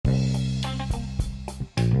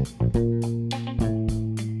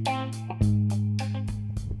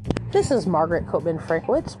This is Margaret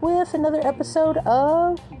Coatman-Franklitz with another episode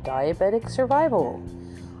of Diabetic Survival.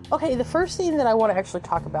 Okay, the first thing that I want to actually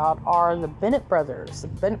talk about are the Bennett brothers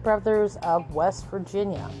of West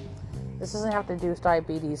Virginia. This doesn't have to do with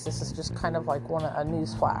diabetes. This is just kind of like a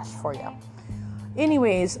news flash for you.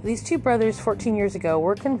 Anyways, these two brothers 14 years ago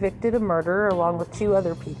were convicted of murder along with two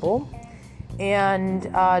other people, and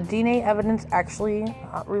DNA evidence actually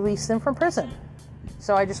released them from prison.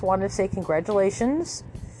 So I just wanted to say congratulations.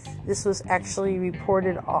 This was actually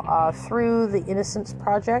reported through the Innocence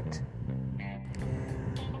Project.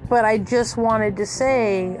 But I just wanted to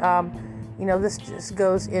say, this just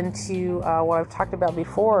goes into what I've talked about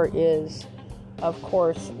before is, of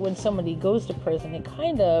course, when somebody goes to prison, it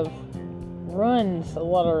kind of ruins a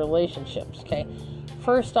lot of relationships, okay?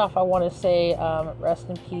 First off, I want to say rest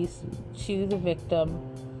in peace to the victim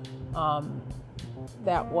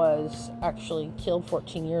that was actually killed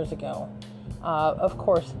 14 years ago. Of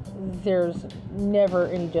course, there's never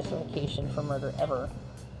any justification for murder ever,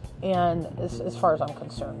 and as far as I'm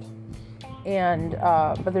concerned. And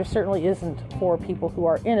but there certainly isn't for people who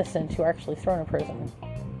are innocent who are actually thrown in prison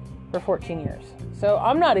for 14 years. So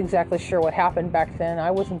I'm not exactly sure what happened back then. I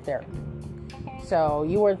wasn't there. So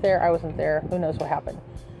you weren't there, I wasn't there. Who knows what happened?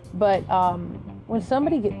 But when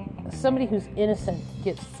somebody who's innocent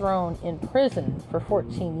gets thrown in prison for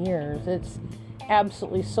 14 years, it's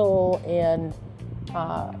absolutely soul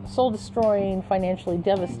destroying, financially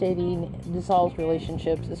devastating, dissolves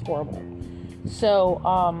relationships. Is horrible. So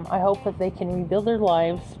I hope that they can rebuild their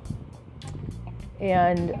lives,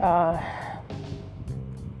 and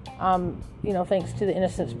thanks to the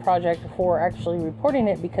Innocence Project for actually reporting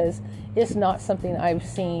it, because it's not something I've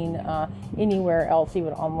seen anywhere else,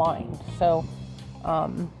 even online. So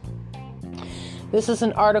this is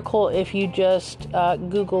an article. If you just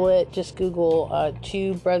Google it, just Google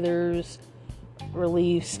two brothers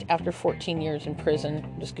released after 14 years in prison.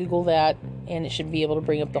 Just Google that, and it should be able to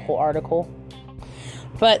bring up the whole article.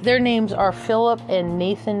 But their names are Philip and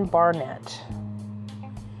Nathan Barnett.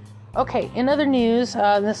 Okay, in other news,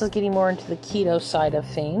 this is getting more into the keto side of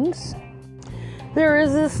things. There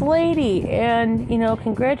is this lady, and,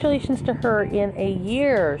 congratulations to her. In a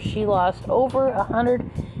year, she lost over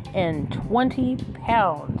 120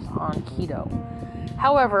 pounds on keto.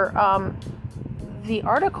 However, the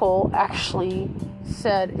article actually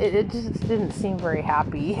said it just didn't seem very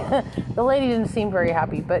happy. The lady didn't seem very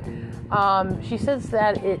happy, but she says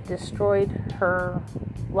that it destroyed her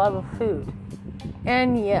love of food.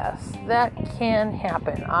 And yes, that can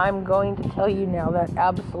happen. I'm going to tell you now that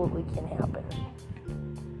absolutely can happen.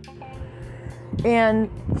 And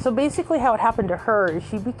so basically how it happened to her is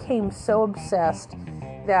she became so obsessed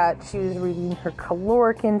that she was reading her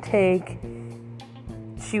caloric intake.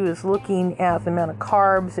 She was looking at the amount of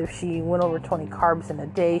carbs. If she went over 20 carbs in a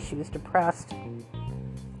day, she was depressed.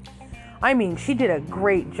 I mean, she did a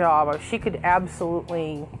great job. She could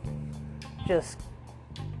absolutely just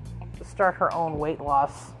start her own weight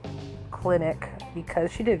loss clinic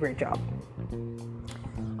because she did a great job.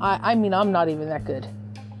 I'm not even that good.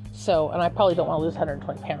 So, and I probably don't want to lose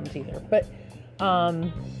 120 pounds either. But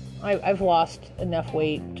I've lost enough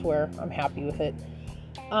weight to where I'm happy with it.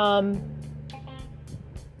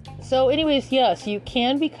 So anyways, yes, you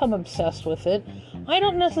can become obsessed with it. I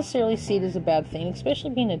don't necessarily see it as a bad thing,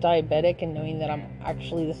 especially being a diabetic and knowing that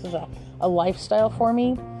this is a lifestyle for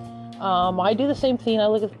me. I do the same thing. I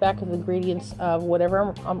look at the back of the ingredients of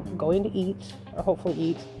whatever I'm going to eat, or hopefully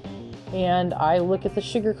eat. And I look at the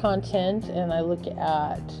sugar content, and I look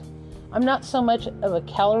at... I'm not so much of a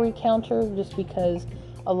calorie counter, just because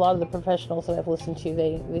a lot of the professionals that I've listened to,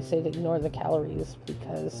 they say to ignore the calories,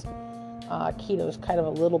 because keto is kind of a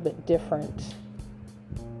little bit different.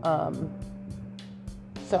 So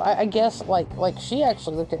I guess like she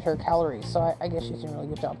actually looked at her calories, so I guess she's doing a really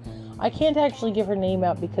good job. I can't actually give her name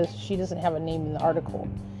out because she doesn't have a name in the article.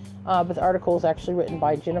 But the article is actually written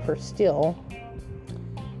by Jennifer Steele.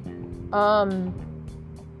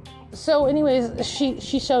 So anyways,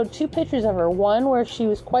 she showed two pictures of her. One where she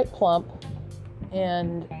was quite plump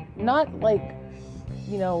and not like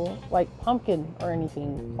pumpkin or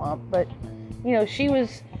anything plump, but she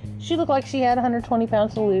looked like she had 120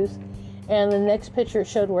 pounds to lose. And the next picture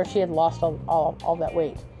showed where she had lost all that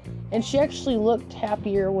weight. And she actually looked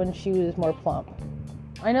happier when she was more plump.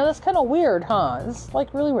 I know that's kind of weird, huh? It's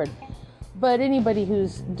really weird. But anybody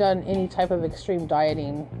who's done any type of extreme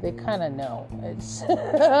dieting, they kind of know. It's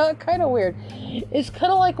kind of weird. It's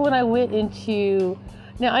kind of like when I went into...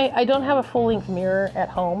 Now, I don't have a full-length mirror at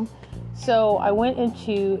home, So I went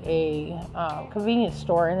into a convenience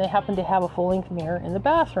store, and they happened to have a full-length mirror in the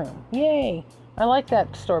bathroom. Yay! I like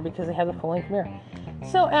that store because they have a full-length mirror.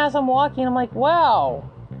 So as I'm walking, I'm like, wow,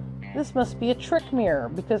 this must be a trick mirror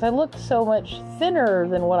because I look so much thinner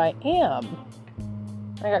than what I am.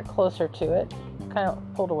 I got closer to it, kind of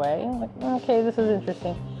pulled away. I'm like, okay, this is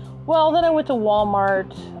interesting. Well, then I went to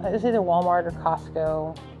Walmart. It was either Walmart or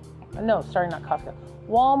Costco. No, sorry, not Costco.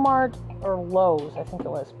 Walmart or Lowe's, I think it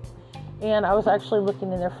was. And I was actually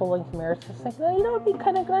looking in their full-length mirrors, just thinking, you know, it'd be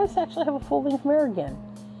kind of nice to actually have a full-length mirror again.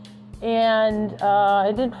 And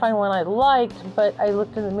I didn't find one I liked, but I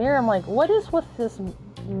looked in the mirror. I'm like, what is with this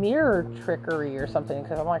mirror trickery or something?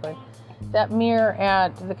 Because I'm like, that mirror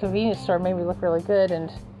at the convenience store made me look really good,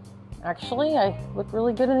 and actually, I look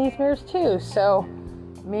really good in these mirrors too. So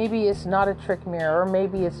maybe it's not a trick mirror, or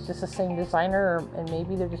maybe it's just the same designer, and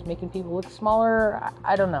maybe they're just making people look smaller.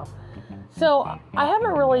 I don't know. So I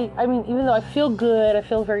haven't really, I mean, even though I feel good, I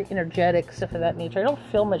feel very energetic, stuff of that nature, I don't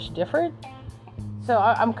feel much different. So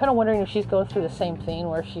I'm kind of wondering if she's going through the same thing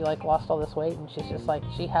where she like lost all this weight and she's just like,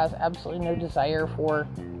 she has absolutely no desire for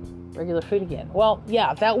regular food again. Well,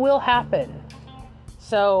 yeah, that will happen.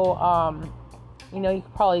 So, you know, you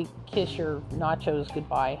could probably kiss your nachos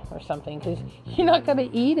goodbye or something because you're not going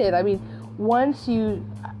to eat it. I mean, once you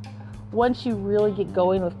really get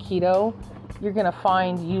going with keto, you're going to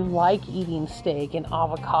find you like eating steak and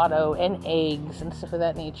avocado and eggs and stuff of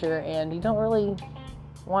that nature, and you don't really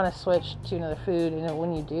want to switch to another food, and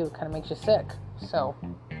when you do, it kind of makes you sick. So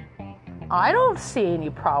I don't see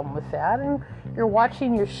any problem with that. And you're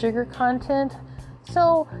watching your sugar content,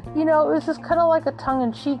 so you know, it was just kind of like a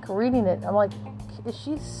tongue-in-cheek reading it. I'm like, is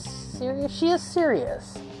she serious? She is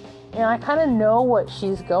serious, and I kind of know what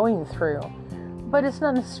she's going through, but it's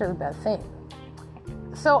not necessarily a bad thing.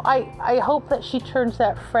 So I hope that she turns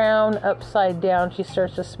that frown upside down. She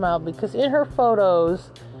starts to smile, because in her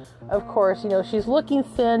photos, of course, you know, she's looking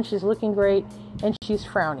thin, she's looking great, and she's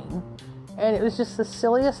frowning. And it was just the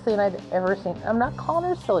silliest thing I'd ever seen. I'm not calling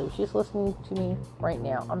her silly. She's listening to me right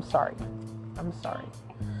now. I'm sorry.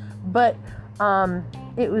 But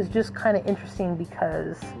it was just kind of interesting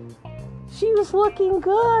because she was looking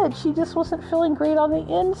good. She just wasn't feeling great on the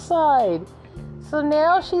inside. So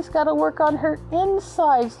now she's got to work on her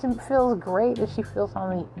insides to feel as great as she feels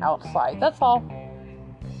on the outside. That's all.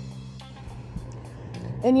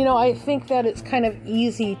 And, you know, I think that it's kind of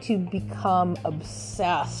easy to become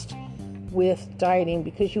obsessed with dieting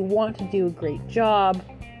because you want to do a great job.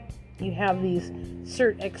 You have these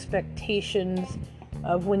certain expectations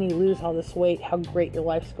of when you lose all this weight, how great your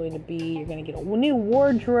life's going to be. You're going to get a new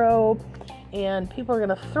wardrobe, and people are going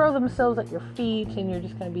to throw themselves at your feet, and you're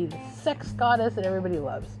just going to be the sex goddess that everybody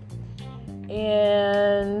loves.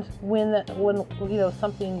 And when you know,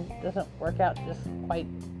 something doesn't work out just quite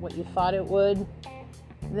what you thought it would,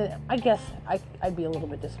 then I guess I'd be a little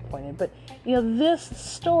bit disappointed. But, you know, this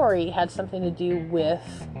story had something to do with,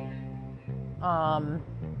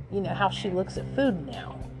 you know, how she looks at food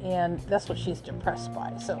now. And that's what she's depressed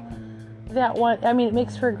by. So that one, I mean, it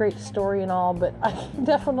makes for a great story and all, but I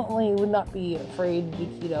definitely would not be afraid to do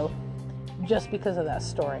keto just because of that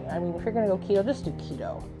story. I mean, if you're going to go keto, just do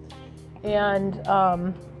keto. And,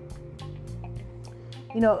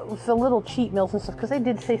 you know, with the little cheat meals and stuff, because they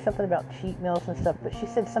did say something about cheat meals and stuff, but she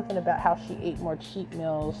said something about how she ate more cheat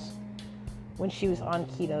meals when she was on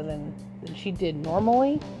keto than she did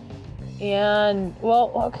normally. And,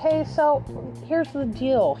 well, okay, so here's the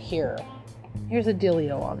deal here. Here's the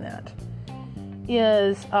dealio on that.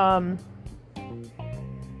 Is,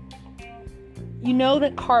 you know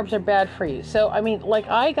that carbs are bad for you. So, I mean, like,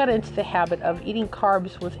 I got into the habit of eating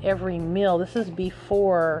carbs with every meal. This is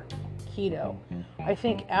before keto. I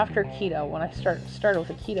think after keto, when I started with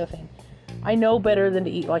the keto thing, I know better than to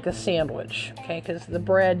eat like a sandwich, okay? Because the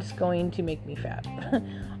bread's going to make me fat.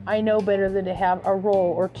 I know better than to have a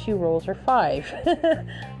roll or 2 rolls or 5,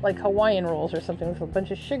 like Hawaiian rolls or something with a bunch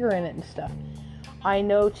of sugar in it and stuff. I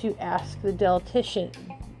know to ask the dietitian,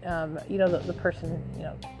 you know, the person,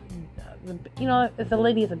 you know, the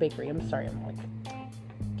lady at the bakery. I'm sorry, I'm like,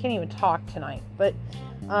 can't even talk tonight. But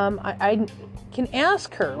I can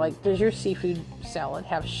ask her, like, does your seafood salad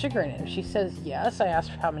have sugar in it? And she says yes. I ask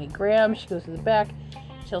her how many grams. She goes to the back.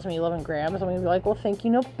 She tells me 11 grams. I'm going to be like, well, thank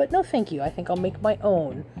you. No, but no, thank you. I think I'll make my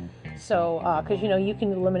own. So, because, you know, you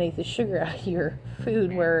can eliminate the sugar out of your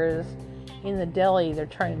food, whereas in the deli, they're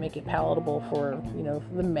trying to make it palatable for, you know,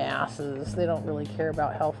 the masses. They don't really care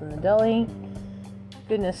about health in the deli.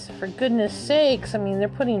 For goodness sakes, I mean, they're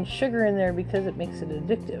putting sugar in there because it makes it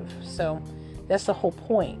addictive. So that's the whole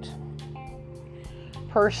point.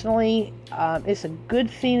 personally, it's a good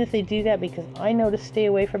thing that they do that, because I know to stay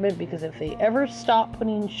away from it, because if they ever stop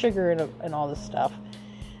putting sugar in all this stuff,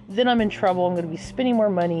 then I'm in trouble. I'm going to be spending more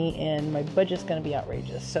money, and my budget's going to be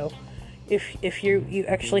outrageous. So if you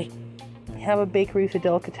actually have a bakery with a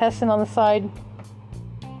delicatessen on the side,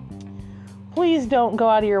 please don't go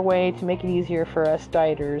out of your way to make it easier for us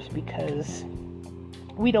dieters, because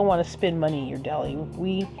we don't want to spend money at your deli.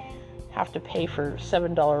 We have to pay for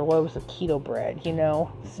 $7 loaves of keto bread,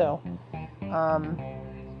 So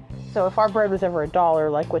if our bread was ever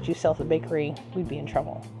 $1, like what you sell at the bakery, we'd be in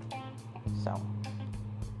trouble. So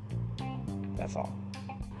that's all.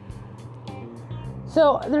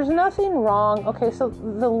 So there's nothing wrong. Okay, so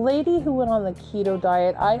the lady who went on the keto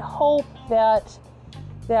diet, I hope that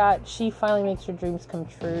she finally makes her dreams come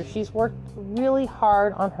true. She's worked really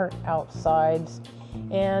hard on her outsides,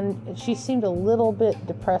 and she seemed a little bit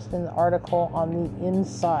depressed in the article on the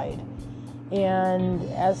inside. And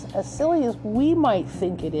as silly as we might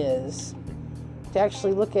think it is to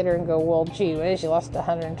actually look at her and go, well, gee whiz, you lost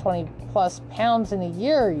 120 plus pounds in a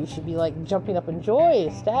year, you should be like jumping up in joy,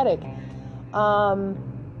 ecstatic.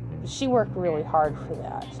 She worked really hard for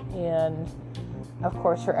that, and of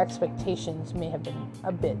course her expectations may have been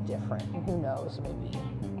a bit different. Who knows, maybe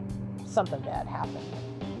something bad happened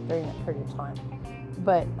during that period of time.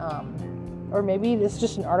 But, or maybe it's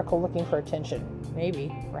just an article looking for attention.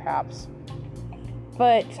 Maybe, perhaps.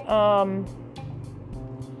 But,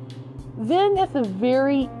 then at the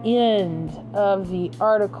very end of the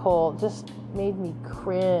article, just made me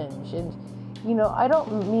cringe. And, I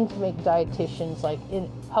don't mean to make dietitians like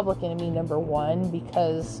public enemy number one,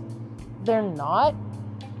 because they're not.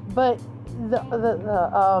 But the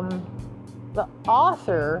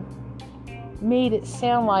author made it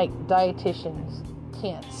sound like dietitians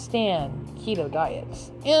can't stand keto diets,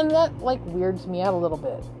 and that weirds me out a little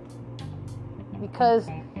bit, because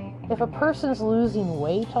if a person's losing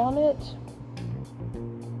weight on it,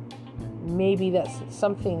 maybe that's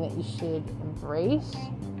something that you should embrace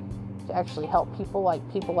to actually help people like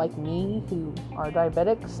me who are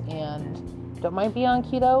diabetics and don't mind being on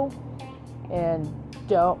keto and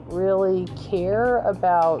don't really care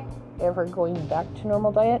about ever going back to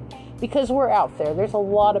normal diet, because we're out there. There's a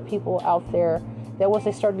lot of people out there that once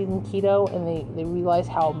they start eating keto and they realize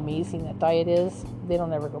how amazing that diet is, they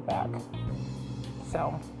don't ever go back.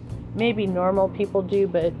 So maybe normal people do,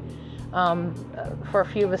 but for a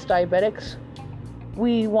few of us diabetics,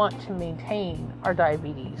 we want to maintain our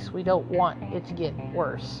diabetes. We don't want it to get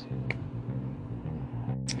worse.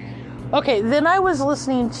 Okay, then I was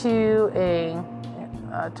listening to a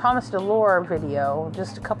Thomas DeLore video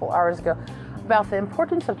just a couple hours ago about the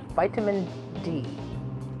importance of vitamin D.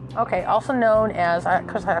 Okay, also known as,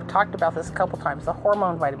 because I've talked about this a couple times, the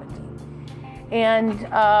hormone vitamin D. And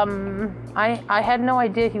I had no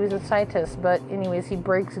idea he was a scientist, but anyways, he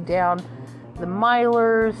breaks down the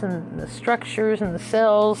milers and the structures and the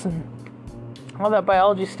cells and all that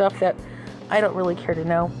biology stuff that I don't really care to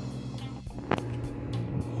know.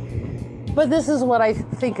 But this is what I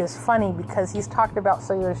think is funny, because he's talked about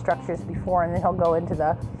cellular structures before, and then he'll go into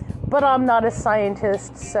but I'm not a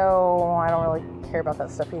scientist, so I don't really care about that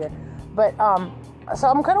stuff either. But, so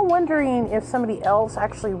I'm kind of wondering if somebody else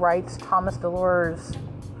actually writes Thomas DeLore's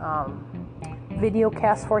video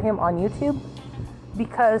cast for him on YouTube,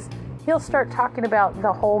 because he'll start talking about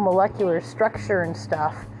the whole molecular structure and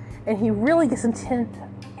stuff, and he really gets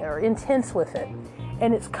intense with it.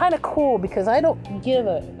 And it's kind of cool, because I don't give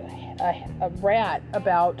a rat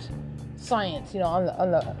about science, on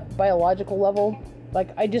the biological level.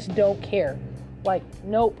 I just don't care.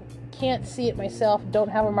 Nope, can't see it myself, don't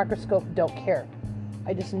have a microscope, don't care.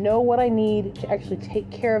 I just know what I need to actually take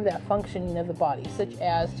care of that functioning of the body, such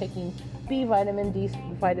as taking B vitamin, D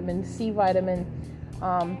vitamin, C vitamin,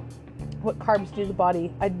 what carbs do to the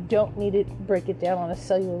body. I don't need to break it down on a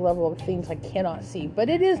cellular level of things I cannot see. But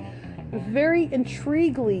it is very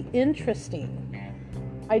intriguingly interesting.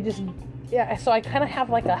 So I kind of have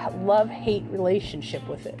a love-hate relationship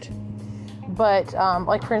with it. But,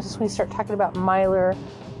 for instance, when you start talking about myelin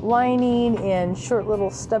lining and short little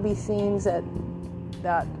stubby things that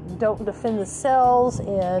don't defend the cells,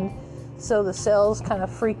 and so the cells kind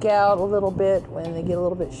of freak out a little bit when they get a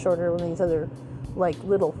little bit shorter, when these other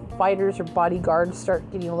little fighters or bodyguards start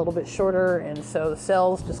getting a little bit shorter, and so the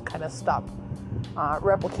cells just kind of stop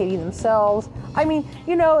replicating themselves. I mean,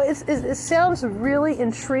 it sounds really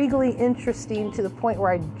intriguingly interesting to the point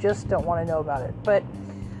where I just don't want to know about it. But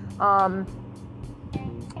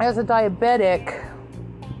as a diabetic,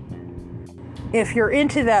 if you're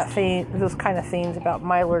into those kind of things about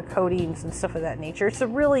myelin coatings and stuff of that nature, it's a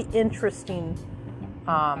really interesting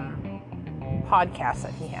podcast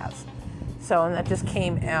that he has. So, and that just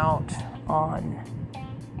came out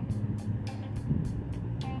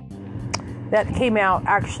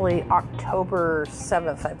actually October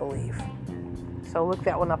 7th, I believe. So look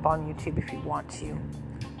that one up on YouTube if you want to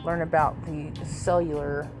learn about the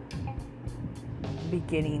cellular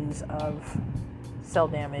beginnings of cell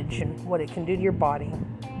damage and what it can do to your body.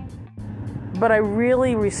 But I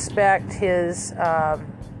really respect his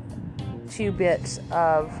his bits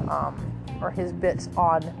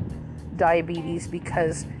on diabetes,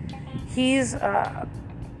 because he's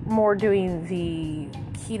more doing the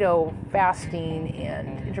keto fasting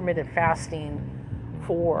and intermittent fasting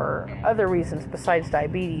for other reasons besides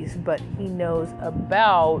diabetes, but he knows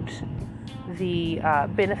about the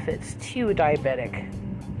benefits to a diabetic,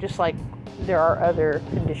 just like there are other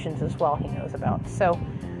conditions as well he knows about. So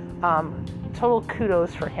total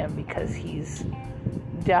kudos for him, because he's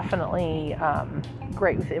definitely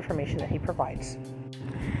great with the information that he provides.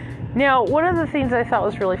 Now, one of the things I thought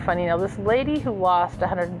was really funny, now this lady who lost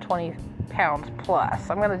 120 pounds plus,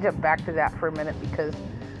 I'm going to jump back to that for a minute, because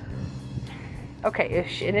okay,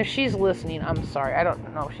 if she's listening, I'm sorry, I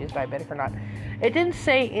don't know if she's diabetic or not. It didn't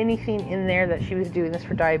say anything in there that she was doing this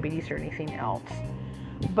for diabetes or anything else.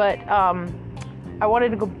 But I wanted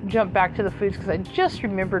to go jump back to the foods, because I just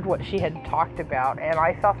remembered what she had talked about, and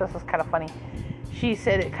I thought this was kind of funny. She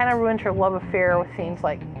said it kind of ruined her love affair with things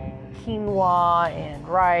like quinoa and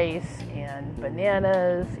rice and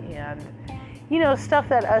bananas and, you know, stuff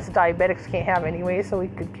that us diabetics can't have anyway, so we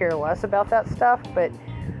could care less about that stuff. But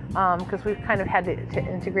because we've kind of had to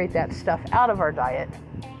integrate that stuff out of our diet.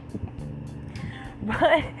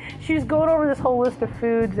 But she was going over this whole list of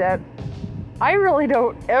foods that I really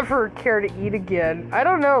don't ever care to eat again. I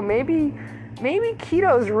don't know, maybe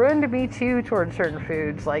keto's ruined me too towards certain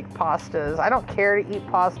foods like pastas. I don't care to eat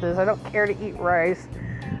pastas. I don't care to eat rice.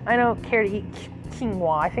 I don't care to eat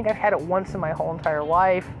quinoa. I think I've had it once in my whole entire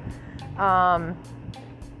life.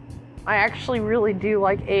 I actually really do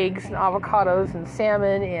like eggs and avocados and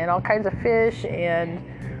salmon and all kinds of fish and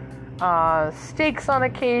steaks on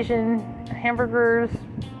occasion, hamburgers,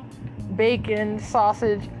 bacon,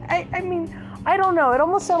 sausage. I mean, I don't know. It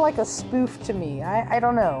almost sounded like a spoof to me. I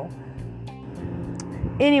don't know.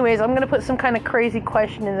 Anyways, I'm going to put some kind of crazy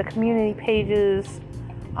question in the community pages.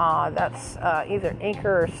 That's either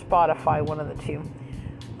Anchor or Spotify, one of the two.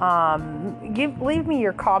 Leave me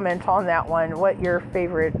your comment on that one, what your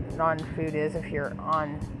favorite non-food is if you're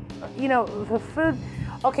on, you know, the food.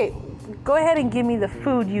 Okay, go ahead and give me the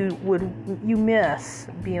food you miss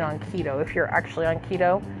being on keto if you're actually on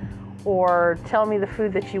keto, or tell me the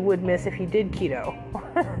food that you would miss if you did keto.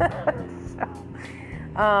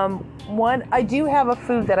 I do have a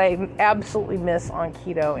food that I absolutely miss on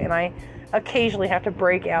keto, and I occasionally have to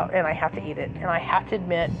break out and I have to eat it, and I have to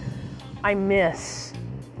admit I miss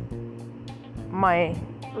my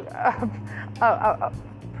a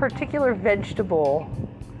particular vegetable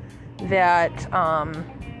that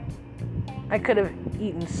I could have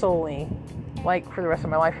eaten solely, like, for the rest of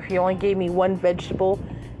my life. If you only gave me one vegetable,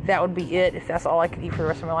 that would be it, if that's all I could eat for the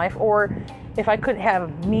rest of my life. Or if I couldn't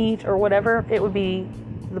have meat or whatever, it would be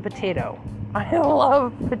the potato. I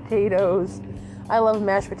love potatoes. I love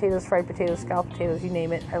mashed potatoes, fried potatoes, scalloped potatoes, you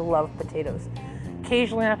name it. I love potatoes.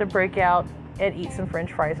 Occasionally I have to break out and eat some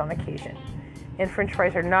French fries on occasion. And French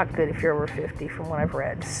fries are not good if you're over 50 from what I've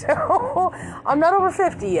read. So I'm not over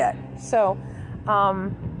 50 yet. So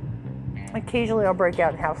occasionally I'll break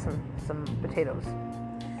out and have some potatoes.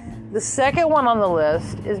 The second one on the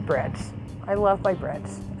list is breads. I love my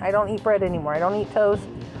breads. I don't eat bread anymore. I don't eat toast.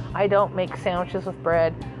 I don't make sandwiches with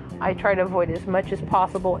bread. I try to avoid as much as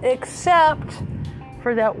possible, except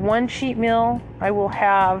for that one cheat meal. I will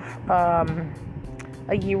have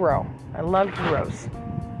a gyro. I love gyros.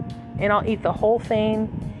 And I'll eat the whole thing,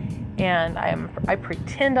 and I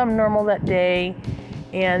pretend I'm normal that day,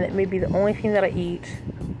 and it may be the only thing that I eat,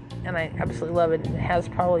 and I absolutely love it. It has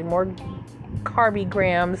probably more carby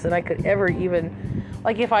grams than I could ever even,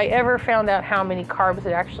 like, if I ever found out how many carbs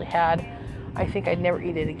it actually had, I think I'd never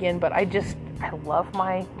eat it again. But I love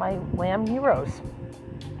my lamb gyros.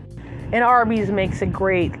 And Arby's makes a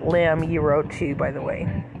great lamb gyro too, by the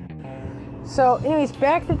way. So anyways,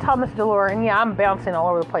 back to Thomas DeLore, and yeah, I'm bouncing all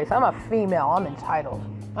over the place. I'm a female, I'm entitled.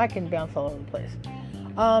 I can bounce all over the place.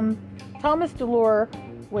 Thomas DeLore,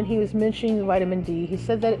 when he was mentioning vitamin D, he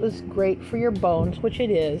said that it was great for your bones, which it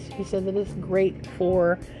is. He said that it's great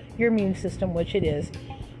for your immune system, which it is.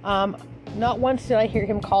 Not once did I hear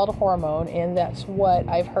him call it a hormone, and that's what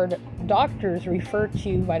I've heard doctors refer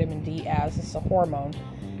to vitamin D as. It's a hormone.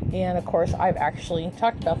 And of course, I've actually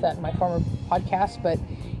talked about that in my former podcast, but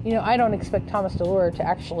I don't expect Thomas DeLure to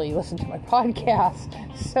actually listen to my podcast.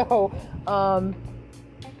 So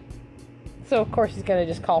of course he's going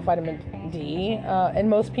to just call vitamin D, and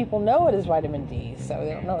most people know it is vitamin D, so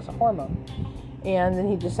they don't know it's a hormone. And then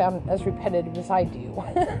he just sounds as repetitive as I do.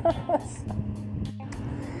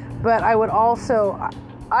 But I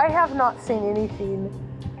have not seen anything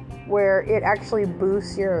where it actually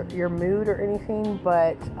boosts your mood or anything,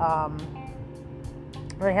 but I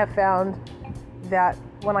have found that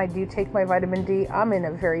when I do take my vitamin D, I'm in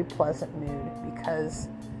a very pleasant mood because,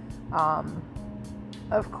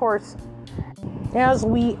 of course, as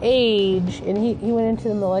we age, and he went into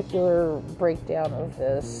the molecular breakdown of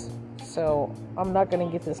this, so I'm not going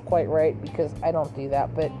to get this quite right because I don't do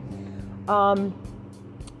that, but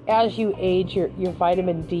as you age, your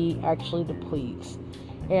vitamin D actually depletes.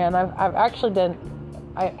 And I actually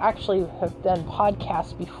have done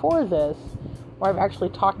podcasts before this where I've actually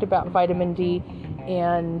talked about vitamin D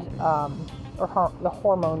and the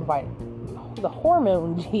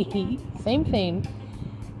hormone D, same thing.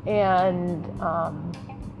 And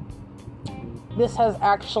this has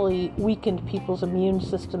actually weakened people's immune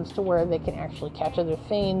systems to where they can actually catch other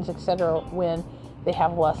things, etc., when they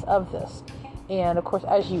have less of this. And of course,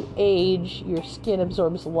 as you age, your skin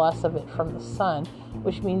absorbs less of it from the sun,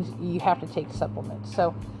 which means you have to take supplements.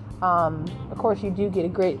 So, of course, you do get a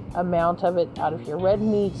great amount of it out of your red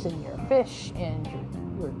meats and your fish and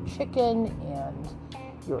your chicken and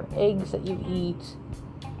your eggs that you eat.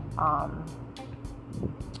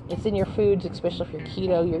 It's in your foods, especially if you're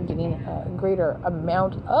keto, you're getting a greater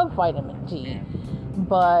amount of vitamin D.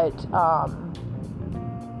 But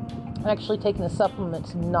actually taking the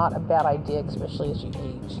supplement's not a bad idea, especially as you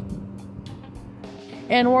age.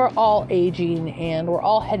 And we're all aging, and we're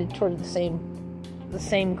all headed toward the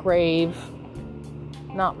same grave.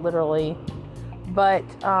 Not literally, but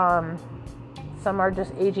some are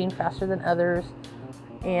just aging faster than others.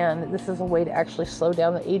 And this is a way to actually slow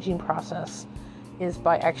down the aging process, is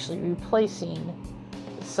by actually replacing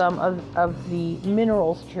some of the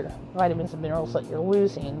minerals, vitamins and minerals that you're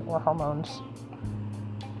losing, or hormones,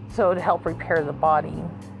 so to help repair the body.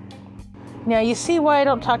 Now, you see why I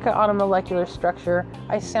don't talk on a molecular structure.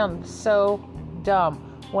 I sound so dumb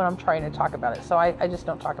when I'm trying to talk about it, so I just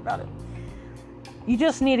don't talk about it. You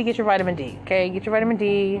just need to get your vitamin D, okay? Get your vitamin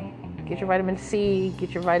D, get your vitamin C,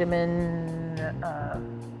 get your vitamin...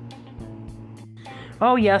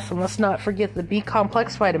 Oh yes, and let's not forget the B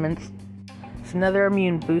complex vitamins. It's another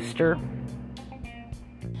immune booster.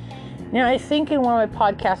 Now, I think in one of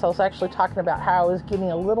my podcasts I was actually talking about how I was getting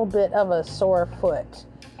a little bit of a sore foot.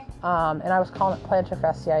 And I was calling it plantar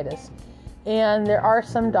fasciitis. And there are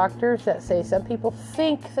some doctors that say some people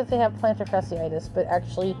think that they have plantar fasciitis, but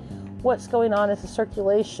actually what's going on is the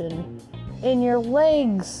circulation in your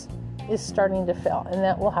legs is starting to fail. And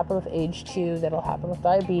that will happen with age too. That'll happen with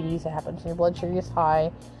diabetes. It happens when your blood sugar is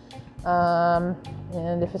high.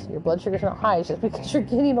 And if your blood sugar is not high, it's just because you're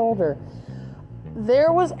getting older.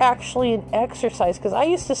 There was actually an exercise, because I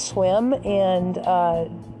used to swim and, go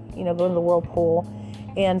to the whirlpool.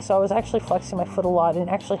 And so I was actually flexing my foot a lot, and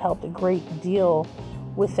it actually helped a great deal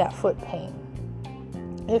with that foot pain.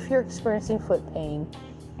 If you're experiencing foot pain,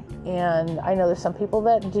 and I know there's some people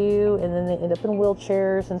that do, and then they end up in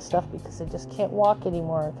wheelchairs and stuff because they just can't walk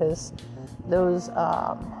anymore because those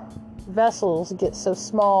vessels get so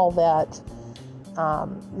small that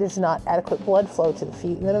there's not adequate blood flow to the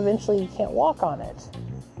feet, and then eventually you can't walk on it.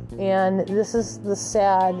 And this is the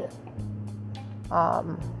sad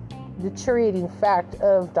deteriorating fact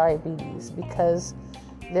of diabetes, because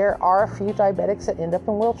there are a few diabetics that end up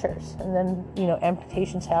in wheelchairs, and then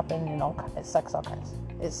amputations happen, and it sucks all kinds.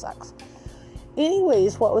 It sucks.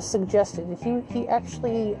 Anyways, what was suggested, he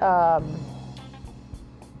actually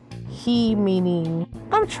meaning,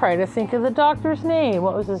 I'm trying to think of the doctor's name.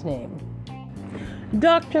 What was his name?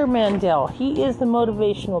 Dr. Mandel. He is the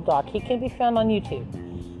motivational doc. He can be found on YouTube.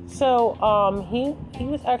 So he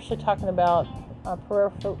was actually talking about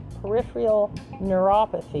peripheral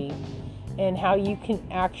neuropathy and how you can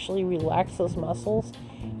actually relax those muscles.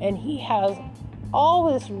 And he has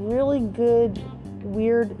all this really good,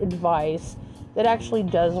 weird advice that actually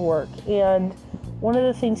does work. And one of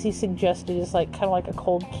the things he suggested is kind of like a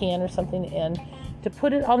cold can or something, and to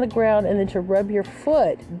put it on the ground and then to rub your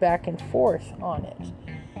foot back and forth on it.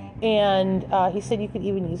 And he said you could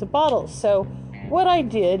even use a bottle. So what I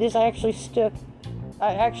did is I actually took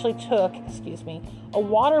a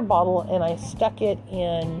water bottle, and I stuck it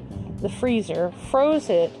in the freezer, froze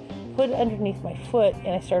it, put it underneath my foot, and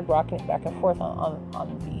I started rocking it back and forth on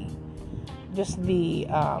the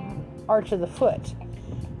arch of the foot.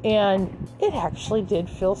 And it actually did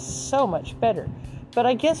feel so much better. But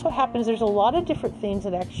I guess what happens, there's a lot of different things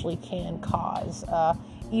that actually can cause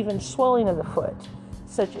even swelling of the foot,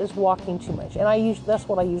 such as walking too much. And that's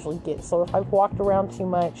what I usually get. So if I've walked around too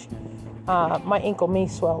much, my ankle may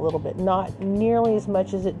swell a little bit. Not nearly as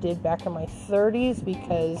much as it did back in my 30s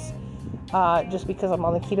because I'm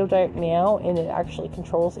on the keto diet now and it actually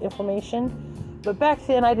controls inflammation. But back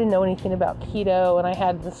then I didn't know anything about keto and I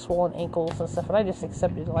had the swollen ankles and stuff and I just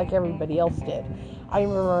accepted it like everybody else did. I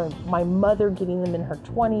remember my mother getting them in her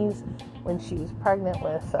 20s when she was pregnant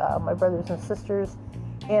with my brothers and sisters,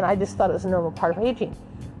 and I just thought it was a normal part of aging.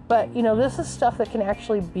 But, this is stuff that can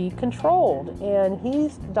actually be controlled.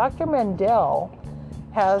 And Dr. Mandel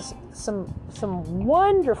has some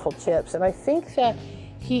wonderful tips. And I think that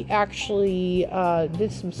he actually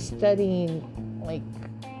did some studying, like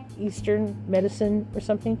Eastern medicine or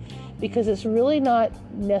something, because it's really not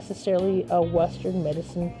necessarily a Western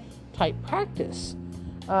medicine type practice.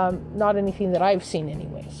 Not anything that I've seen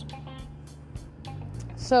anyways.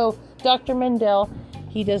 So Dr. Mandel,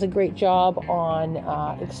 he does a great job on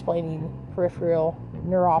explaining peripheral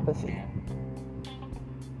neuropathy.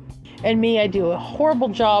 And me, I do a horrible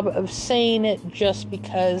job of saying it just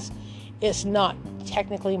because it's not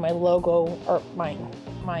technically my logo or my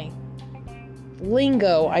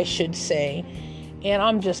lingo, I should say. And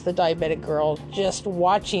I'm just the diabetic girl just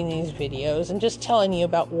watching these videos and just telling you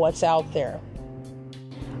about what's out there.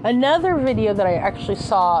 Another video that I actually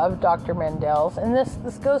saw of Dr. Mandel's, and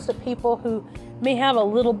this goes to people who may have a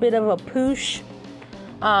little bit of a poosh.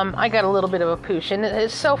 I got a little bit of a poosh, and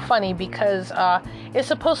it's so funny because it's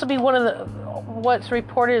supposed to be what's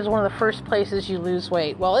reported as one of the first places you lose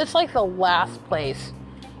weight. Well, it's like the last place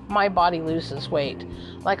my body loses weight.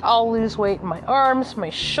 Like, I'll lose weight in my arms, my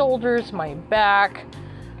shoulders, my back,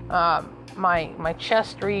 my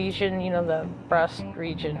chest region, the breast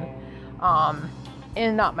region,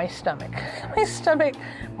 and not my stomach. My stomach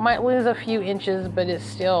might lose a few inches, but it's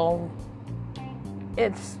still,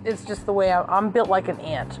 it's just the way I'm built like an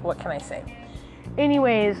ant. What can I say?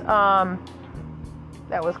 Anyways, that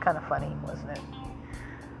was kind of funny, wasn't it?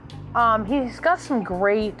 He's got some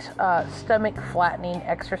great stomach flattening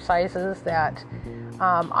exercises that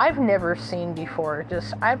I've never seen before.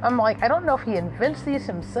 I'm like, I don't know if he invents these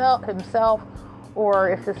himself, or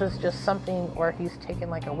if this is just something where he's taken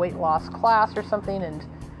like a weight loss class or something and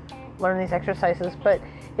learned these exercises. But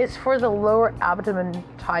it's for the lower abdomen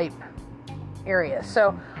type area.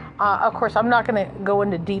 So, of course, I'm not going to go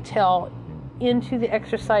into detail into the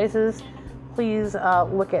exercises. Please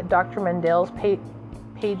look at Dr. Mandel's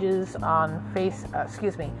pages on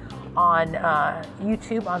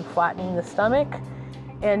YouTube on flattening the stomach,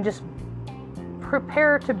 and just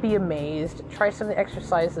prepare to be amazed. Try some of the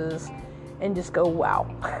exercises and just go, wow.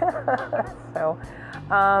 So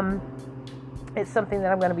it's something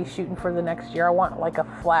that I'm going to be shooting for the next year. I want like a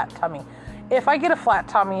flat tummy. If I get a flat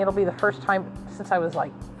tummy, it'll be the first time since I was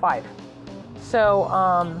like 5.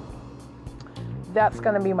 So that's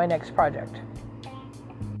going to be my next project.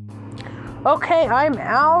 Okay, I'm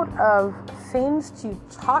out of things to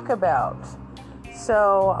talk about.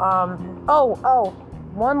 So,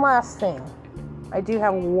 one last thing. I do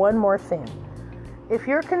have one more thing. If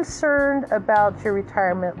you're concerned about your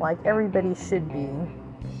retirement like everybody should be,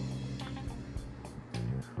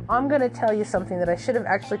 I'm going to tell you something that I should have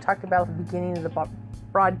actually talked about at the beginning of the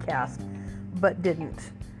broadcast, but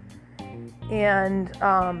didn't. And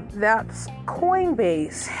that's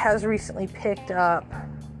Coinbase has recently picked up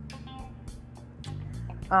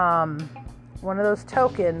one of those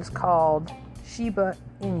tokens called Shiba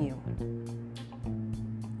Inu.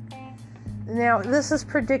 Now, this is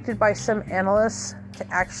predicted by some analysts to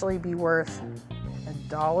actually be worth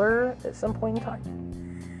 $1 at some point in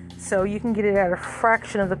time. So you can get it at a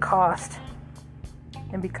fraction of the cost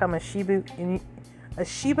and become a Shiba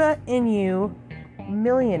Inu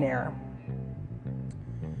millionaire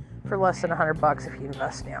for less than $100 if you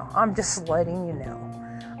invest now. I'm just letting you know.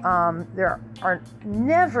 There are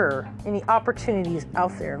never any opportunities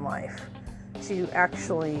out there in life to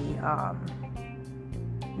actually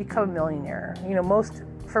become a millionaire.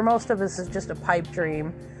 For most of us, it's just a pipe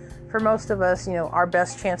dream. For most of us, our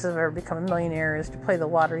best chances of ever becoming a millionaire is to play the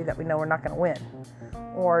lottery that we know we're not going to win,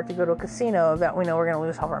 or to go to a casino that we know we're going to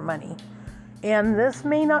lose all of our money. And this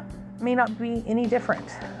may not be any different,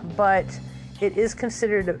 but it is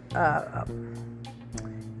considered an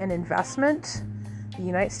investment. The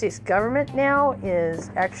United States government now is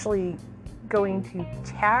actually going to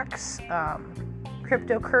tax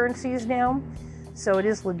cryptocurrencies now, so it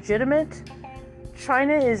is legitimate.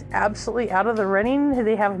 China is absolutely out of the running.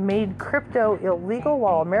 They have made crypto illegal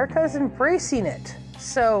while America is embracing it.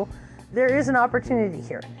 So there is an opportunity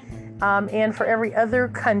here. And for every other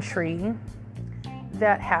country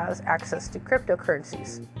that has access to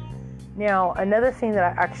cryptocurrencies. Now, another thing that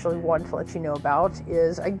I actually want to let you know about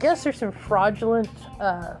is, I guess there's some fraudulent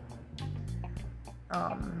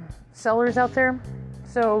sellers out there,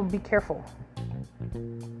 so be careful.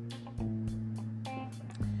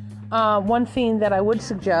 One thing that I would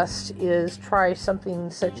suggest is try something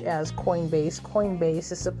such as Coinbase.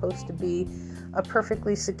 Coinbase is supposed to be a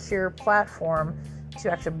perfectly secure platform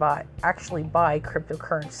to actually buy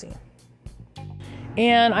cryptocurrency.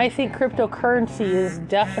 And I think cryptocurrency is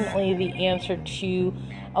definitely the answer to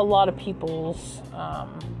a lot of people's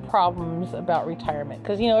problems about retirement.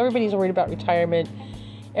 Because, everybody's worried about retirement.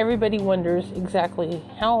 Everybody wonders exactly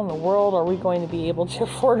how in the world are we going to be able to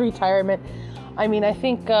afford retirement. I mean, I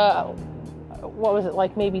think, what was it,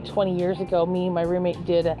 like maybe 20 years ago, me and my roommate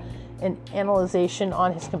did an analyzation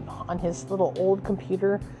on his little old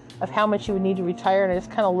computer of how much you would need to retire. And I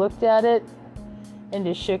just kind of looked at it and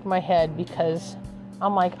just shook my head, because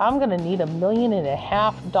I'm like, I'm going to need $1.5 million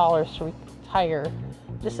to retire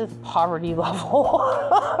just at the poverty level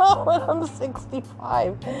when I'm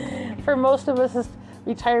 65. For most of us,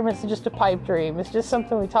 retirement's just a pipe dream. It's just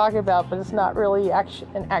something we talk about, but it's not really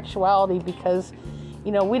an actuality, because,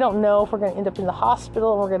 we don't know if we're going to end up in the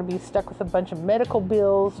hospital and we're going to be stuck with a bunch of medical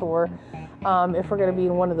bills, or if we're going to be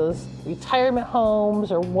in one of those retirement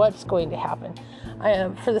homes, or what's going to happen.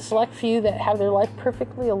 For the select few that have their life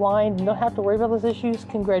perfectly aligned and don't have to worry about those issues,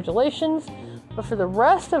 congratulations. But for the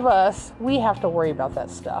rest of us, we have to worry about that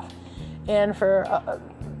stuff. And for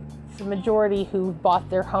the majority who bought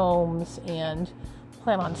their homes and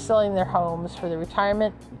plan on selling their homes for their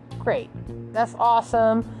retirement, great. That's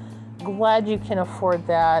awesome. Glad you can afford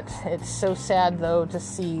that. It's so sad, though, to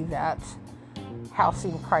see that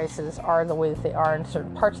housing prices are the way that they are in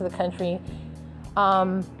certain parts of the country.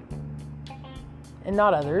 And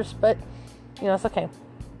not others, but it's okay.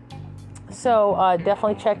 So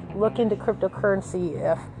definitely look into cryptocurrency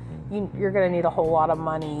if you're going to need a whole lot of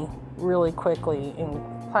money really quickly and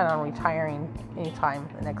plan on retiring anytime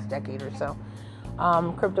in the next decade or so.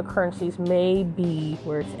 Cryptocurrencies may be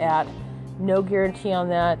where it's at. No guarantee on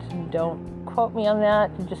that. Don't quote me on that.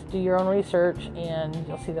 Just do your own research and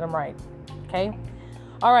you'll see that I'm right. Okay?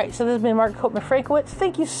 All right, so this has been Margaret Copeman-Frankowitz.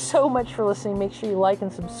 Thank you so much for listening. Make sure you like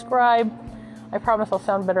and subscribe. I promise I'll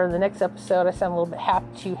sound better in the next episode. I sound a little bit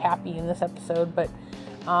too happy in this episode, but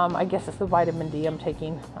I guess it's the vitamin D I'm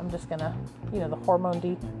taking. I'm just going to, the hormone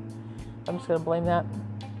D. I'm just going to blame that.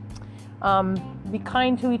 Be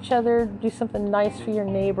kind to each other. Do something nice for your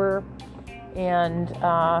neighbor. And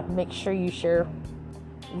make sure you share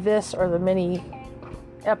this or the many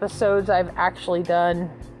episodes I've actually done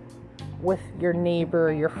with your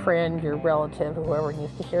neighbor, your friend, your relative, whoever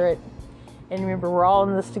needs to hear it. And remember, we're all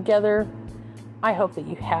in this together. I hope that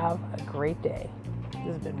you have a great day. This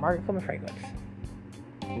has been Margaret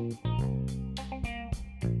Copeman-Frankowitz.